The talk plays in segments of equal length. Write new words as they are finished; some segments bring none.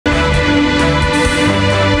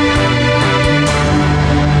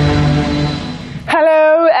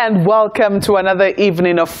Welcome to another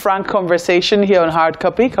evening of frank conversation here on Hard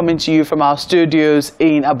Copy, coming to you from our studios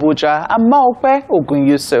in Abuja. I'm Maokwe Ogun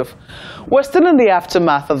Yusuf. We're still in the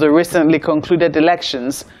aftermath of the recently concluded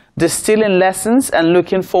elections, distilling lessons and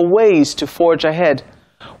looking for ways to forge ahead.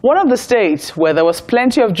 One of the states where there was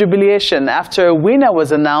plenty of jubilation after a winner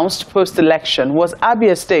was announced post-election was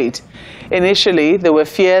Abia State. Initially, there were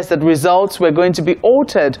fears that results were going to be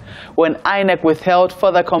altered when INEC withheld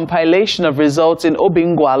further compilation of results in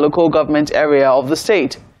Obingwa local government area of the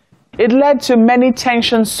state. It led to many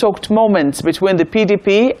tension-soaked moments between the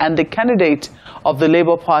PDP and the candidate of the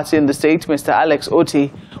Labour Party in the state, Mr. Alex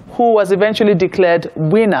Otti, who was eventually declared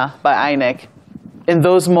winner by INEC. In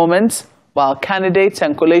those moments, while candidates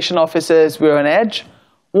and collation officers were on edge,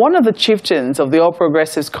 one of the chieftains of the All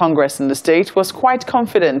Progressives Congress in the state was quite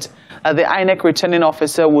confident that the INEC returning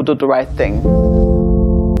officer would do the right thing.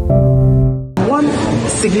 One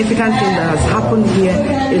significant thing that has happened here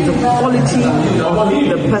is the quality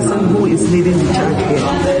of the person who is leading the charge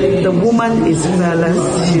here. The woman is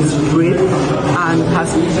fearless, she's brave, and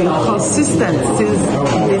has been consistent since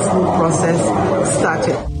this whole process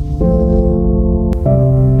started.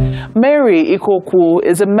 Mary Ikoku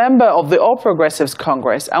is a member of the All Progressives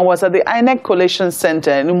Congress and was at the INEC Collation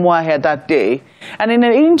Center in Umuahia that day. And in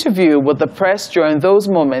an interview with the press during those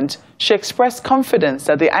moments, she expressed confidence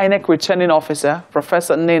that the INEC returning officer,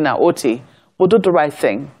 Professor Nena Otti, will do the right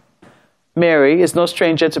thing. Mary is no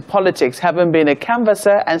stranger to politics, having been a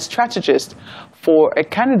canvasser and strategist for a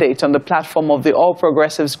candidate on the platform of the All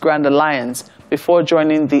Progressives Grand Alliance before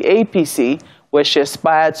joining the APC, where she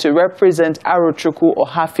aspired to represent Arochukwu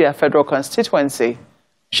Ohafia Federal Constituency.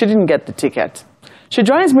 She didn't get the ticket. She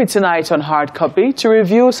joins me tonight on Hard Copy to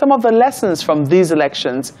review some of the lessons from these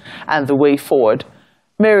elections and the way forward.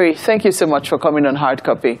 Mary, thank you so much for coming on Hard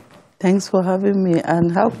Copy. Thanks for having me,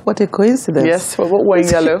 and what a coincidence. Yes, we're in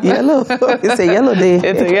yellow. Yellow. It's a yellow day.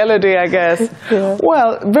 It's a yellow day, I guess. Yeah.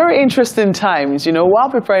 Well, very interesting times. You know, while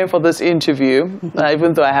preparing for this interview,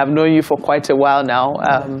 even though I have known you for quite a while now,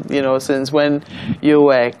 you know, since when you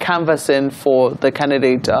were canvassing for the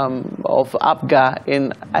candidate of APGA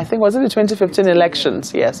in, I think, was it the 2015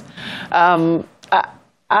 elections? Yes. I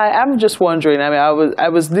am just wondering, I mean, I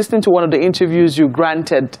was listening to one of the interviews you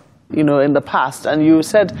granted, you know, in the past, and you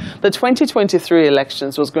said the 2023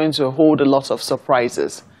 elections was going to hold a lot of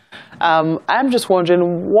surprises. I'm just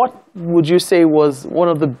wondering, what would you say was one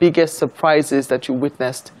of the biggest surprises that you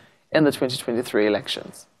witnessed in the 2023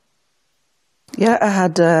 elections? Yeah, I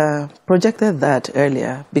had projected that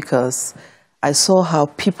earlier because I saw how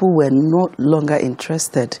people were no longer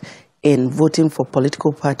interested in voting for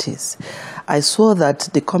political parties. I saw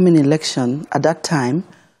that the coming election at that time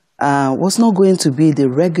was not going to be the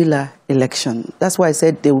regular election. That's why I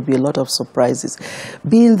said there would be a lot of surprises.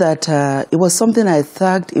 Being that it was something I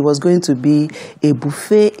thought it was going to be a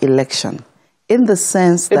buffet election, in the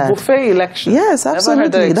sense that... A buffet election? Yes,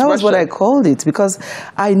 absolutely. That was what I called it, because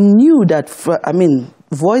I knew that,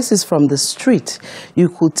 voices from the street, you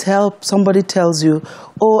could tell, somebody tells you,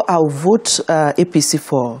 oh, I'll vote APC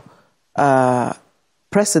for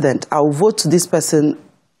president, I'll vote this person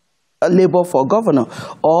Labour for governor,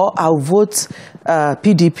 or I'll vote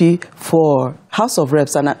PDP for House of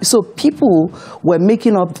Reps. And so people were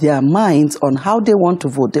making up their minds on how they want to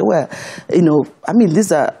vote. They were, you know, I mean,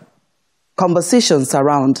 these are conversations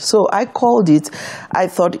around. So I called it, I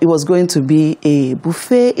thought it was going to be a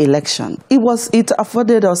buffet election. It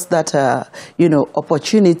afforded us that, you know,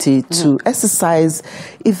 opportunity to exercise.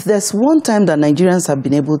 If there's one time that Nigerians have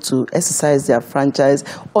been able to exercise their franchise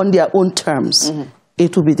on their own terms,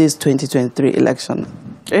 it will be this 2023 election.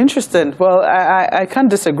 Interesting. Well, I can't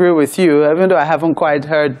disagree with you, even though I haven't quite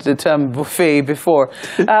heard the term buffet before.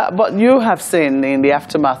 But you have seen in the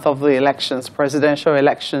aftermath of the elections, presidential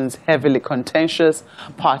elections, heavily contentious.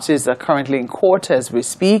 Parties are currently in court as we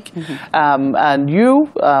speak. And you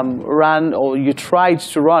ran, or you tried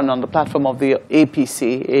to run on the platform of the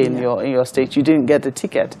APC in your state. You didn't get the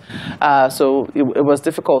ticket. So it was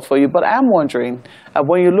difficult for you. But I'm wondering,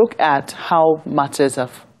 when you look at how matters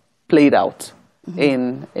have played out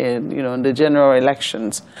in the general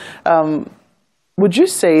elections, would you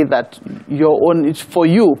say that for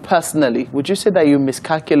you personally, would you say that you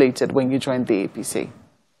miscalculated when you joined the APC?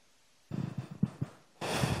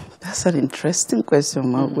 That's an interesting question,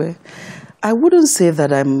 Magwe. I wouldn't say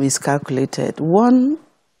that I miscalculated. One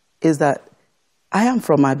is that I am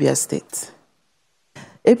from Abia State.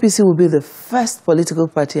 APC will be the first political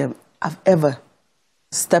party I've ever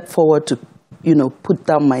stepped forward to, you know, put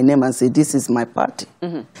down my name and say, this is my party.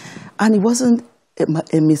 And it wasn't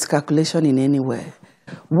a miscalculation in any way.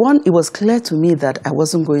 One, it was clear to me that I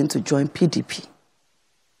wasn't going to join PDP.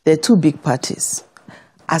 there are two big parties.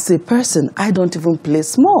 As a person, I don't even play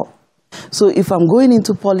small. So if I'm going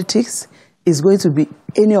into politics, it's going to be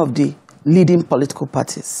any of the leading political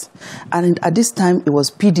parties. And at this time, it was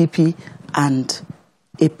PDP and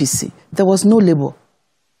APC. There was no Labour,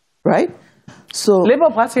 right? So Labour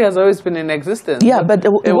Party has always been in existence. Yeah, but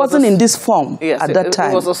it wasn't in this form at that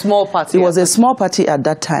time. It was a small party. It was a small party at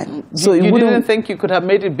that time. So you didn't think you could have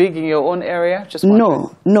made it big in your own area? Just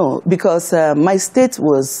wondering. No, because my state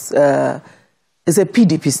is a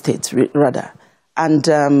PDP state, rather. And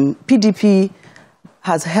PDP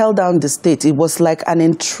has held down the state. It was like an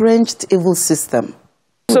entrenched evil system.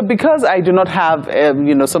 So because I do not have,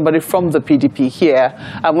 somebody from the PDP here,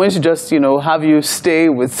 I'm going to just, have you stay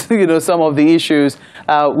with, some of the issues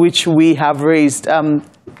which we have raised.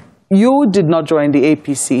 You did not join the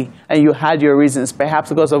APC, and you had your reasons, perhaps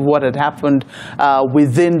because of what had happened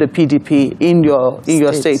within the PDP in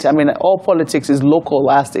your state. I mean, all politics is local,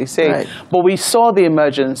 as they say. Right. But we saw the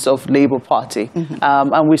emergence of Labour Party,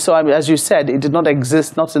 and we saw, as you said, it did not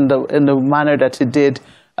exist, not in the manner that it did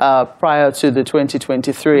prior to the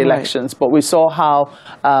 2023 elections. Right. But we saw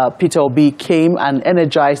how Peter Obi came and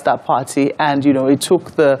energized that party, and it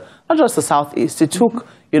took not just the Southeast, it took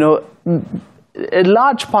a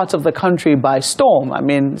large part of the country by storm. I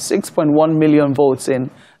mean, 6.1 million votes in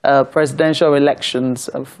presidential elections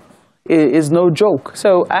is no joke.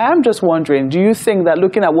 So I am just wondering, do you think that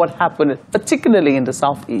looking at what happened, particularly in the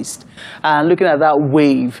Southeast, and looking at that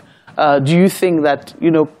wave, do you think that,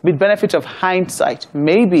 with benefit of hindsight,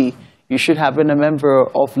 maybe you should have been a member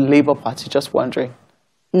of Labour Party? Just wondering.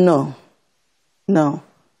 No.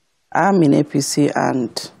 I'm in APC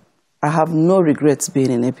and I have no regrets being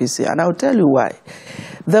in APC, and I'll tell you why.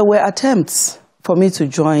 There were attempts for me to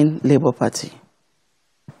join Labour Party.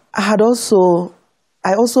 I also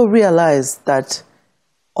realized that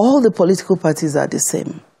all the political parties are the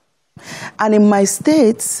same. And in my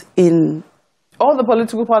state, all the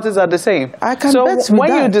political parties are the same. I can bet with when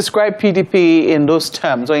that. You describe PDP in those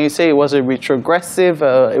terms, when you say it was a retrogressive,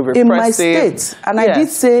 a repressive... In my state, and yes. I did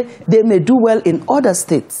say they may do well in other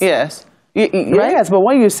states. Yes. Right? Yes, but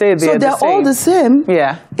when you say they're all the same,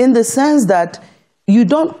 in the sense that you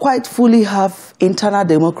don't quite fully have internal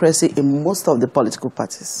democracy in most of the political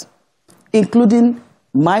parties, including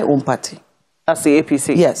my own party. That's the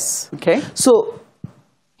APC? Yes. Okay. So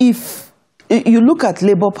if you look at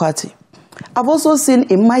Labour Party, I've also seen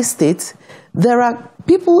in my state, there are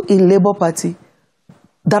people in Labour Party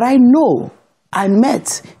that I know I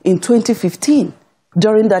met in 2015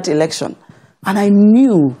 during that election, and I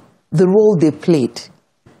knew the role they played,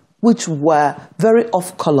 which were very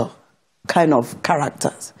off-color kind of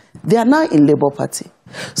characters. They are now in Labour Party.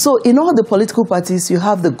 So in all the political parties, you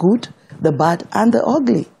have the good, the bad, and the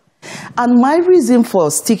ugly. And my reason for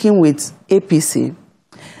sticking with APC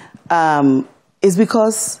is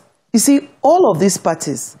because, you see, all of these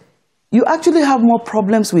parties, you actually have more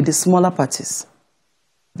problems with the smaller parties.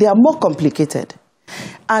 They are more complicated.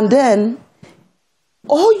 And then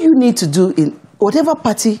all you need to do in whatever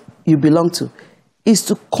party you belong to is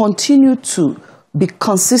to continue to be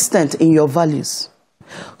consistent in your values.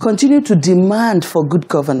 Continue to demand for good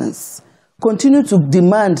governance. Continue to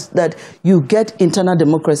demand that you get internal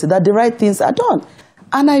democracy, that the right things are done.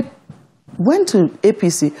 And I went to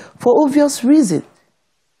APC for obvious reason,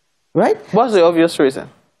 right? What's the obvious reason?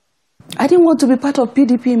 I didn't want to be part of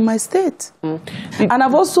PDP in my state. And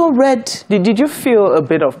I've also read... Did you feel a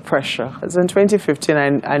bit of pressure? As in 2015,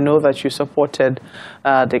 I know that you supported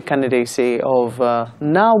the candidacy of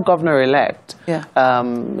now Governor-elect,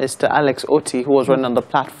 Mr. Alex Otti, who was running on the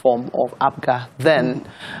platform of APGA then.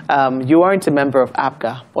 You weren't a member of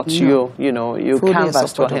APGA, but you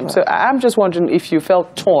canvassed for him. So I'm just wondering if you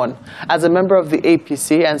felt torn as a member of the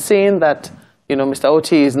APC and seeing that, Mr.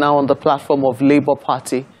 Otti is now on the platform of Labour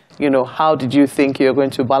Party. How did you think you're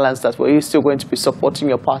going to balance that? Were you still going to be supporting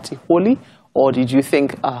your party wholly? Or did you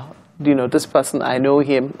think, this person, I know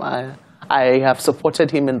him, I have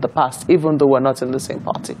supported him in the past, even though we're not in the same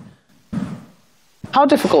party? How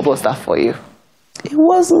difficult was that for you? It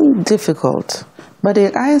wasn't difficult. But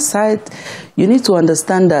in hindsight, you need to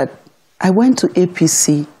understand that I went to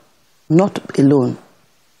APC not alone.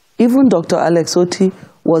 Even Dr. Alex Otti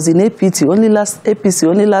was in APC only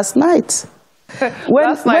last night.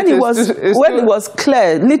 When it was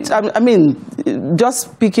clear, I mean,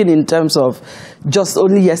 just speaking in terms of just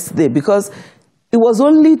only yesterday, because it was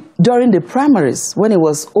only during the primaries when it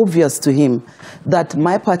was obvious to him that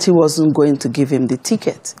my party wasn't going to give him the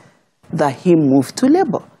ticket, that he moved to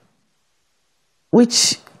Labour.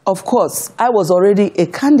 Which, of course, I was already a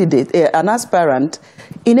candidate, an aspirant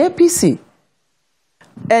in APC.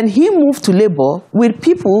 And he moved to Labour with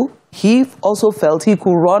people he also felt he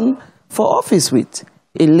could run for office with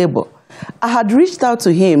in Labour. I had reached out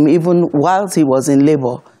to him even whilst he was in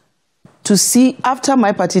Labour to see, after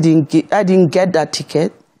my party I didn't get that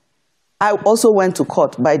ticket. I also went to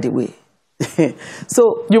court, by the way.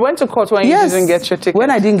 So you went to court when you didn't get your ticket?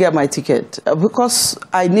 When I didn't get my ticket, because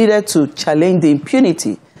I needed to challenge the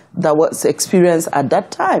impunity that was experienced at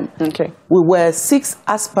that time. Okay. We were 6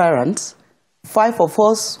 aspirants. 5 of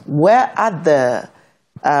us were at the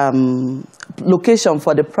location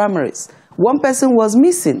for the primaries. 1 person was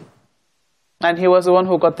missing. And he was the one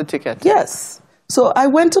who got the ticket? Yes. So I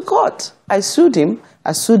went to court. I sued him,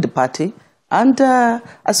 I sued the party, and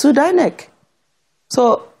I sued INEC.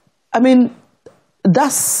 So, I mean,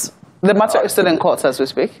 that's... The matter is still in court as we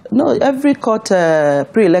speak? No, every court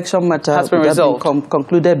pre-election matter has been resolved.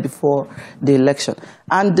 Concluded before the election.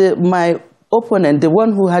 And my opponent, the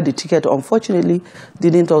one who had the ticket, unfortunately,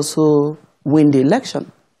 didn't also win the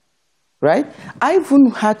election. Right? I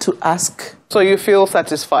even had to ask... So you feel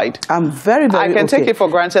satisfied? I'm very, very I can take it for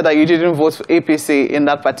granted that you didn't vote for APC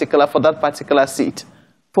for that particular seat.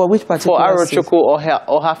 For which particular seat? For Arochukwu or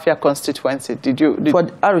Ohafia constituency. For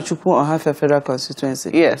Arochukwu or Ohafia federal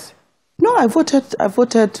constituency? Yes. No, I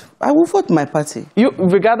will vote my party. You,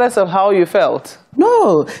 regardless of how you felt?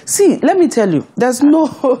 No. See, let me tell you,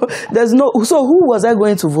 so who was I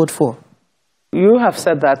going to vote for? You have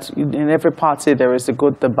said that in every party there is the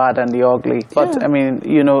good, the bad, and the ugly. But, yeah. I mean,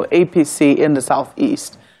 you know, APC in the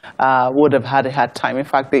Southeast would have had a hard time. In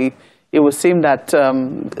fact, it would seem that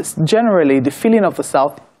generally the feeling of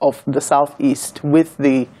the Southeast with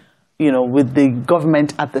the, with the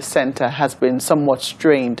government at the center has been somewhat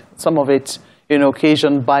strained. Some of it,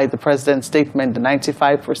 occasioned by the president's statement, the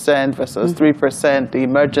 95% versus 3%, the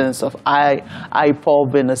emergence of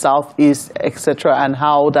IPOB in the Southeast, etc., and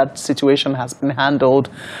how that situation has been handled.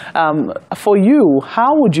 For you,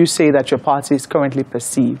 how would you say that your party is currently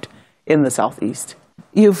perceived in the Southeast?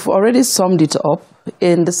 You've already summed it up.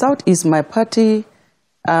 In the Southeast, my party,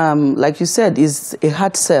 like you said, is a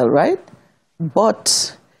hard sell, right?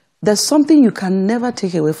 But there's something you can never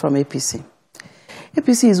take away from APC.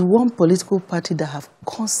 APC is one political party that have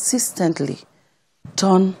consistently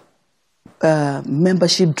done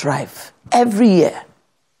membership drive every year.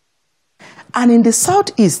 And in the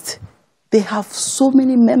Southeast, they have so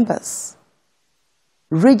many members,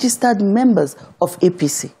 registered members of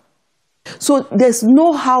APC. So there's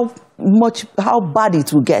no how bad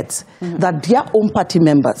it will get that their own party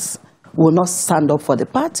members will not stand up for the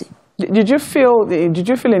party. Did you feel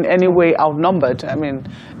in any way outnumbered? I mean,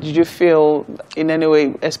 did you feel in any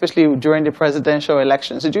way, especially during the presidential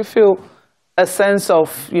elections, did you feel a sense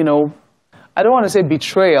of, I don't want to say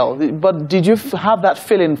betrayal, but did you have that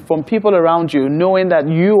feeling from people around you, knowing that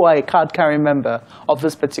you are a card-carrying member of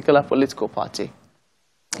this particular political party?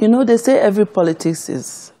 They say every politics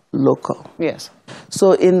is local. Yes.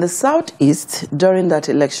 So in the Southeast, during that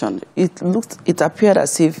election, it appeared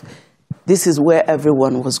as if this is where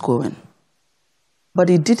everyone was going. But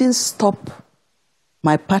it didn't stop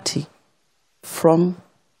my party from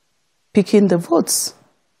picking the votes.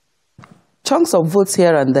 Chunks of votes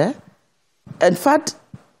here and there. In fact,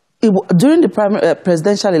 during the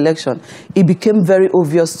presidential election, it became very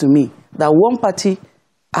obvious to me that one party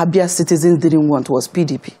Abia citizens didn't want was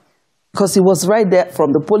PDP. Because it was right there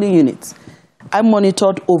from the polling units. I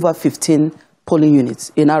monitored over 15 polling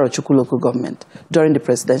units in Arochukwu local government during the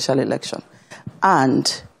presidential election.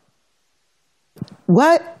 And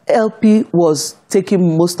while LP was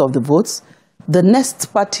taking most of the votes, the next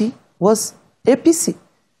party was APC.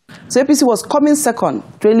 So APC was coming second,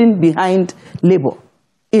 trailing behind Labour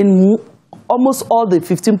in almost all the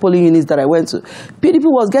 15 polling units that I went to. PDP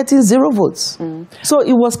was getting 0 votes. So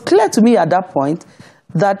it was clear to me at that point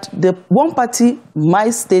that the one party, my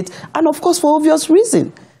state, and of course for obvious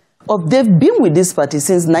reason, they've been with this party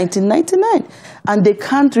since 1999, and they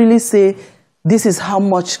can't really say this is how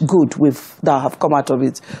much good that have come out of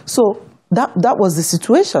it. So that was the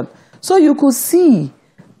situation. So you could see,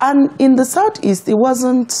 and in the Southeast, it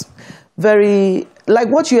wasn't very like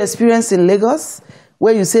what you experienced in Lagos,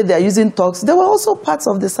 where you say they're using thugs. There were also parts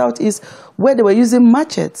of the Southeast where they were using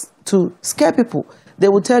machetes to scare people. They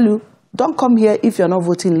would tell you, don't come here if you're not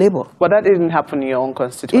voting Labour. But that didn't happen in your own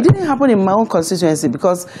constituency. It didn't happen in my own constituency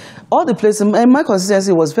because all the places in my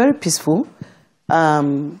constituency was very peaceful.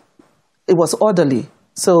 It was orderly.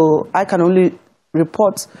 So I can only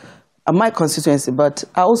report my constituency. But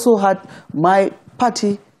I also had my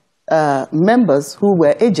party members who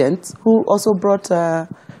were agents who also brought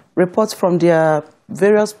reports from their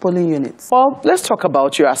various polling units. Well, let's talk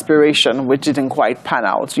about your aspiration, which didn't quite pan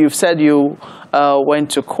out. You've said you went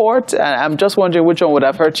to court, and I'm just wondering which one would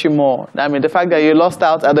have hurt you more. I mean, the fact that you lost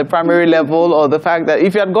out at the primary level, or the fact that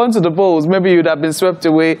if you had gone to the polls, maybe you'd have been swept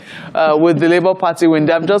away with the Labour Party win.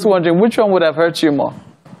 I'm just wondering which one would have hurt you more.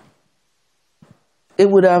 It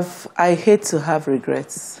would have, I hate to have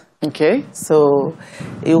regrets. Okay. So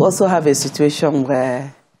you also have a situation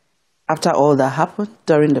where after all that happened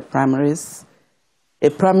during the primaries,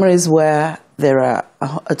 where there are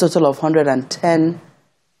a total of 110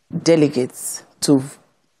 delegates to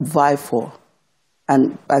vie for,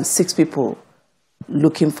 and 6 people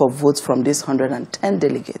looking for votes from these 110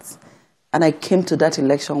 delegates. And I came to that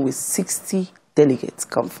election with 60 delegates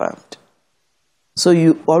confirmed. So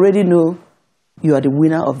you already know you are the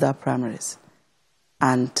winner of that primaries.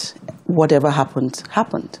 And whatever happened,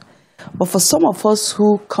 happened. But for some of us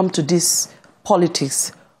who come to this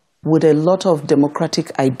politics with a lot of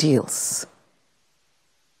democratic ideals,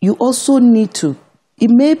 you also need to, it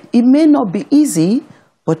may not be easy,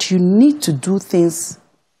 but you need to do things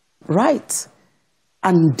right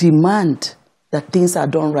and demand that things are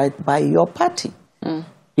done right by your party.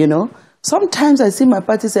 You know, sometimes I see my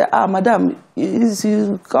party say, madam,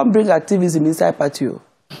 you can't bring activism inside party.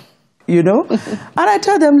 You know? And I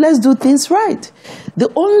tell them, let's do things right. The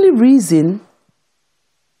only reason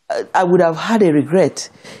I would have had a regret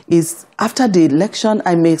is after the election,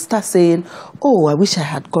 I may start saying, oh, I wish I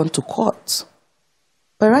had gone to court.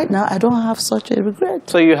 But right now, I don't have such a regret.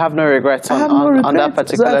 So you have no regrets on that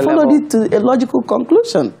particular level? So I followed it to a logical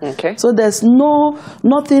conclusion. Okay. So there's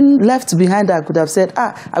nothing left behind that I could have said,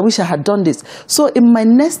 I wish I had done this. So in my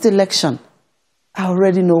next election, I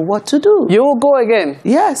already know what to do. You will go again?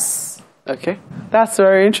 Yes. Okay, that's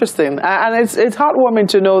very interesting, and it's heartwarming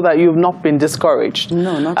to know that you've not been discouraged.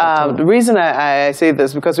 No, not at all. The reason I say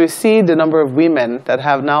this because we see the number of women that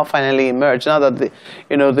have now finally emerged. Now that the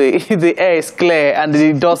air is clear and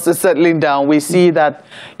the dust is settling down, we see that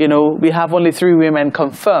we have only 3 women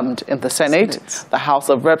confirmed in the Senate. The House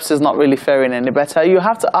of Reps is not really faring any better. You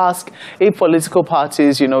have to ask if political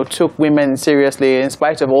parties took women seriously in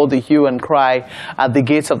spite of all the hue and cry at the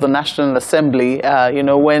gates of the National Assembly.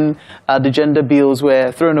 When the gender bills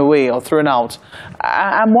were thrown away or thrown out.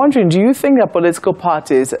 I'm wondering, do you think that political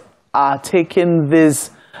parties are taking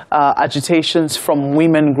these agitations from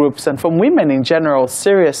women groups and from women in general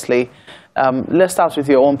seriously? Let's start with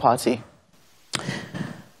your own party.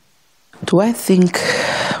 Do I think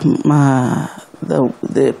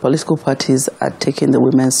the political parties are taking the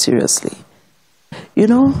women seriously?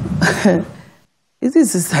 This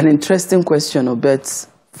is an interesting question, but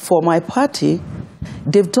for my party,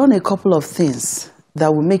 they've done a couple of things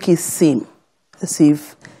that will make it seem as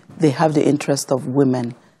if they have the interest of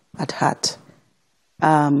women at heart.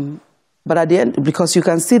 But at the end, because you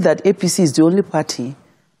can see that APC is the only party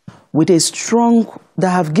with that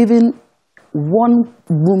have given one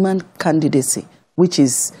woman candidacy, which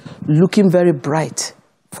is looking very bright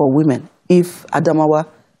for women. If Adamawa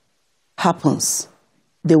happens,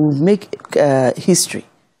 they will make history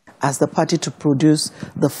as the party to produce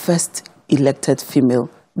the first elected female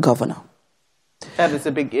governor. That is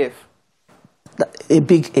a big if. A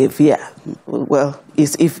big if, yeah. Well,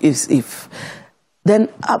 it's if. Then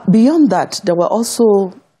beyond that, there were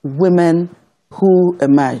also women who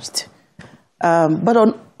emerged. But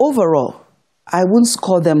overall, I wouldn't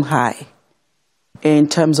score them high in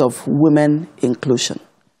terms of women inclusion.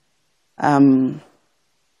 In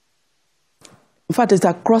fact, it's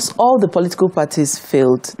across all the political parties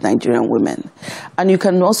failed Nigerian women. And you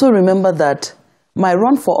can also remember that my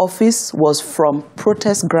run for office was from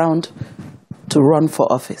protest ground to run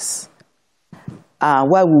for office,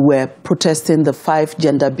 while we were protesting the 5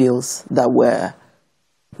 gender bills that were,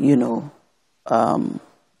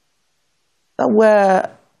 that were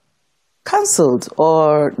cancelled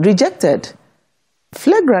or rejected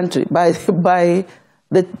flagrantly by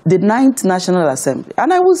the 9th National Assembly.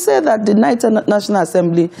 And I will say that the 9th National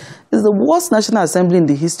Assembly is the worst National Assembly in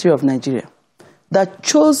the history of Nigeria, that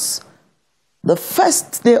chose the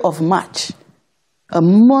first day of March, a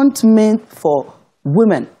month meant for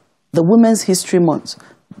women, the Women's History Month.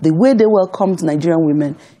 The way they welcomed Nigerian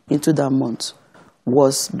women into that month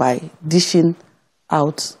was by dishing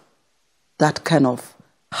out that kind of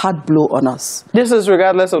hard blow on us. This is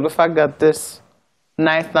regardless of the fact that this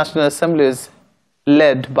 9th National Assembly is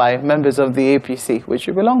led by members of the APC, which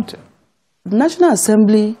you belong to. The National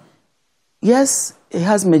Assembly, yes, it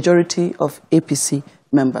has majority of APC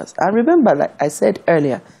members. And remember, like I said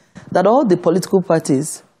earlier, that all the political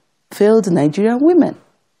parties failed Nigerian women.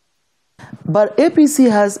 But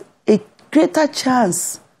APC has a greater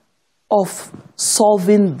chance of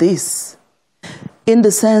solving this, in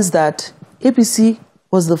the sense that APC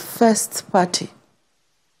was the first party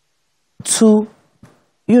to,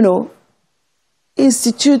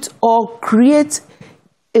 institute or create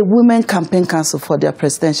a women campaign council for their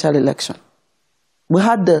presidential election. We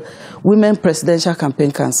had the Women Presidential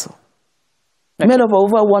Campaign Council, made up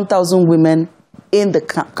of over 1,000 women in the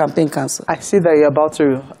campaign council. I see that you're about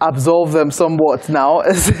to absolve them somewhat now.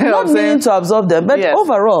 Not meaning to absolve them, but yes.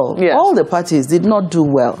 Overall, yes. all the parties did not do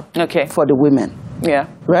well for the women. Yeah.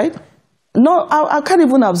 Right? No, I can't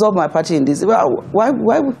even absolve my party in this.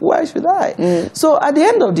 Why should I? Mm. So at the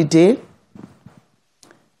end of the day,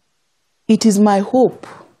 it is my hope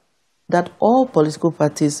that all political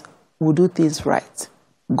parties will do things right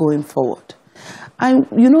going forward. And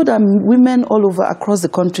you know that women all over across the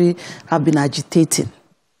country have been agitating.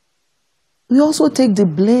 We also take the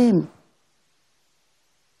blame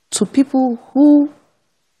to people who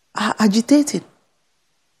are agitating.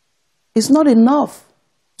 It's not enough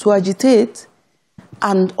to agitate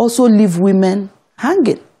and also leave women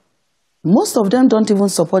hanging. Most of them don't even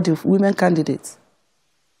support the women candidates.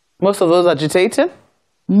 Most of those agitating?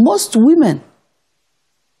 Most women.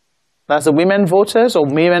 That's the women voters or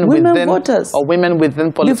women within voters. Or women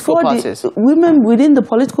within political parties? Women within the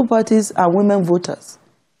political parties are women voters.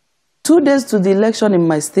 2 days to the election in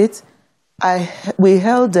my state, we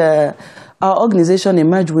held our organization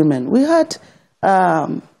Emerge Women. We had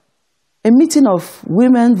a meeting of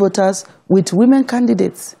women voters with women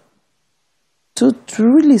candidates to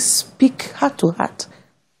really speak heart to heart,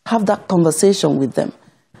 have that conversation with them.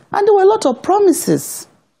 And there were a lot of promises.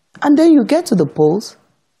 And then you get to the polls,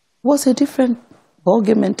 was a different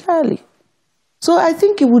ballgame entirely. So I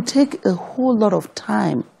think it would take a whole lot of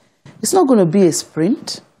time. It's not going to be a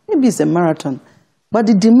sprint. Maybe it's a marathon. But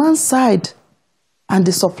the demand side and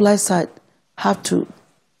the supply side have to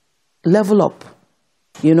level up,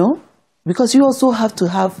 because you also have to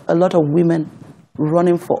have a lot of women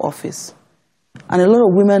running for office. And a lot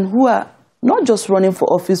of women who are not just running for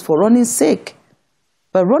office for running's sake,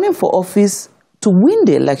 but running for office to win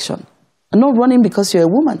the election. And not running because you're a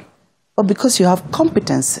woman, but because you have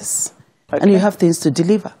competences and you have things to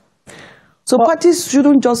deliver. So parties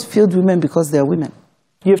shouldn't just field women because they're women.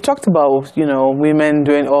 You've talked about, women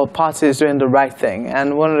or parties doing the right thing.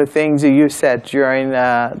 And one of the things that you said during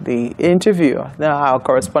the interview, our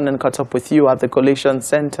correspondent caught up with you at the Coalition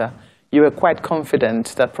Center, you were quite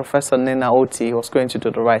confident that Professor Nina Otti was going to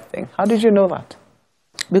do the right thing. How did you know that?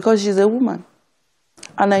 Because she's a woman.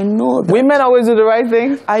 And I know that... Women always do the right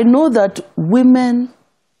thing? I know that women,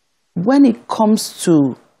 when it comes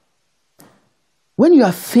to... When you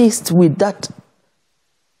are faced with that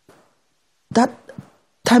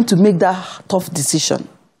time to make that tough decision,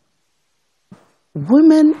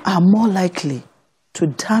 women are more likely to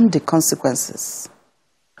damn the consequences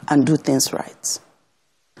and do things right.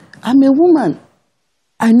 I'm a woman.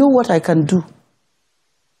 I know what I can do.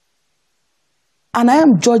 And I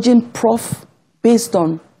am judging Prof based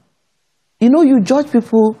on, you judge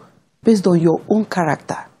people based on your own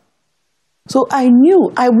character. So I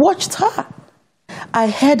watched her. I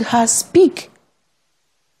heard her speak.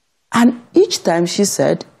 And each time she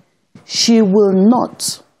said, she will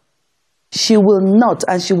not,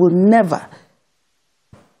 and she will never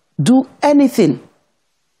do anything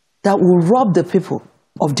that will rob the people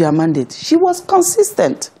of their mandate. She was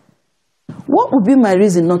consistent. What would be my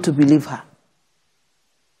reason not to believe her?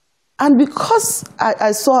 And because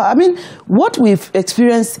I saw, what we've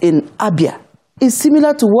experienced in Abia is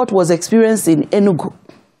similar to what was experienced in Enugu.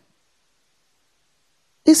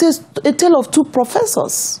 It's a tale of two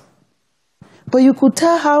professors. But you could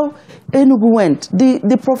tell how Enugu went.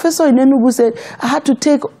 The professor in Enugu said, I had to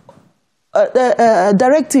take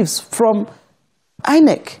directives from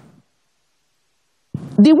INEC.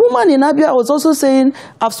 The woman in Abia was also saying,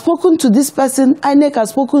 I've spoken to this person, INEC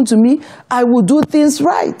has spoken to me, I will do things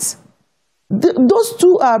right. Those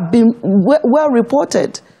two are being well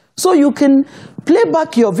reported. So you can play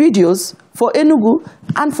back your videos for Enugu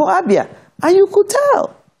and for Abia, and you could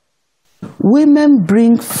tell. Women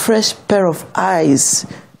bring fresh pair of eyes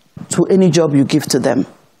to any job you give to them.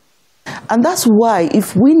 And that's why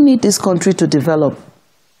if we need this country to develop,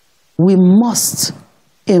 we must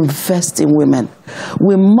invest in women.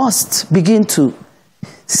 We must begin to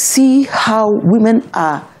see how women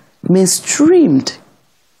are mainstreamed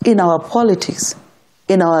in our politics,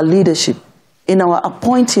 in our leadership, in our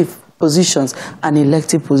appointive positions and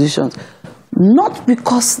elective positions. Not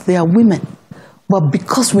because they are women, but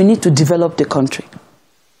because we need to develop the country.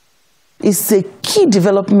 It's a key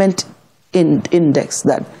development index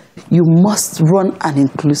that you must run an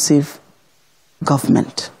inclusive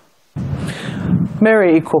government.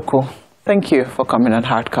 Mary Ikoku, thank you for coming on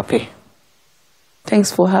Hard Copy.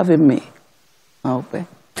 Thanks for having me. Okay.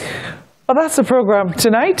 Well, that's the program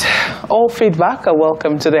tonight. All feedback are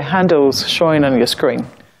welcome to the handles showing on your screen.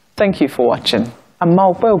 Thank you for watching. I'm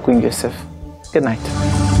Maokwe Ogun Yusuf. Good night.